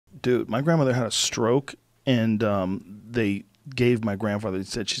dude, my grandmother had a stroke, and they gave my grandfather, he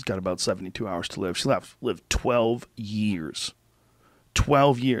said she's got about 72 hours to live. She lived 12 years.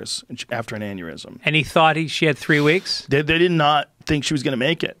 12 years after an aneurysm. And he thought she had 3 weeks? They did not think she was going to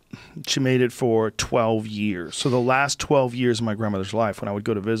make it. She made it for 12 years. So the last 12 years of my grandmother's life, when I would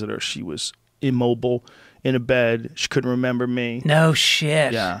go to visit her, she was immobile, in a bed. She couldn't remember me. No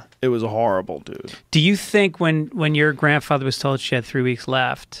shit. Yeah, it was horrible, dude. Do you think when your grandfather was told she had 3 weeks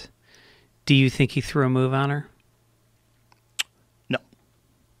left, do you think he threw a move on her? No.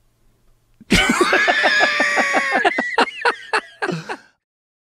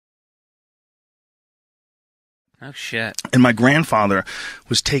 Oh, shit. And my grandfather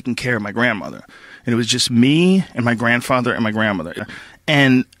was taking care of my grandmother. And it was just me and my grandfather and my grandmother.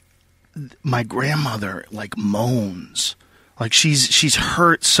 And my grandmother, like, moans. Like, she's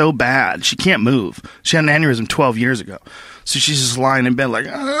hurt so bad. She can't move. She had an aneurysm 12 years ago. So she's just lying in bed like,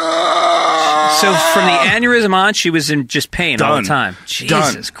 ah! So from the aneurysm on, she was in just pain all the time.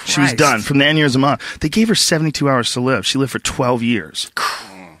 Jesus Christ. She was done. From the aneurysm on. They gave her 72 hours to live. She lived for 12 years.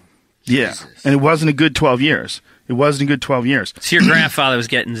 Yeah. Jesus. And it wasn't a good 12 years. It wasn't a good 12 years. So your grandfather was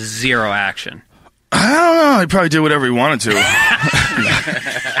getting zero action. I don't know. He probably did whatever he wanted to.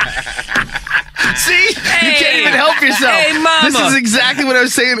 See? Hey, you can't even help yourself. Hey, Mama. This is exactly what I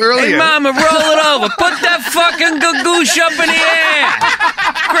was saying earlier. Hey, Mama, roll it over. Put that fucking gagoosh up in the air.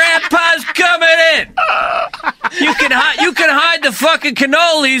 Grandpa's coming in. You can hide the fucking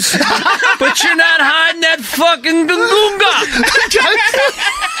cannolis, but you're not hiding that fucking gagoonga.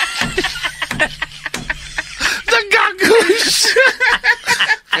 The gagoosh.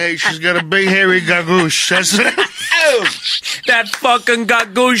 Hey, she's got a big hairy gagoosh. That's it. That fucking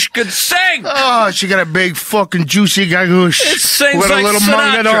gagoosh could sing. Oh, she got a big fucking juicy gagoosh. It sings with like a little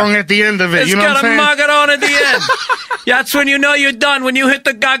Sinatra. mangadong at the end of it. It's You know what I'm saying? got a mangadong at the end. That's when you know you're done, when you hit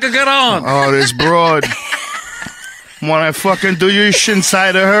the gagagadon. Oh, this broad. When I fucking do you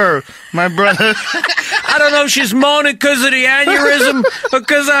inside of her, my brother. I don't know if she's moaning because of the aneurysm or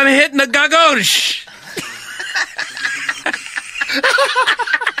because I'm hitting the gagoosh.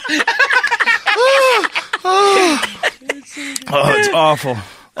 Oh, it's awful.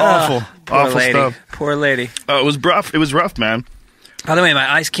 Awful. Awful lady. stuff. Poor lady. Oh, it was rough. It was rough, man. By the way,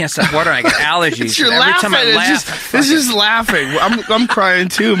 my eyes can't stop watering. I got allergies. You're Every laughing. time I laugh, It's just laughing. I'm crying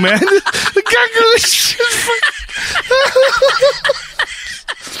too, man. The gagoosh.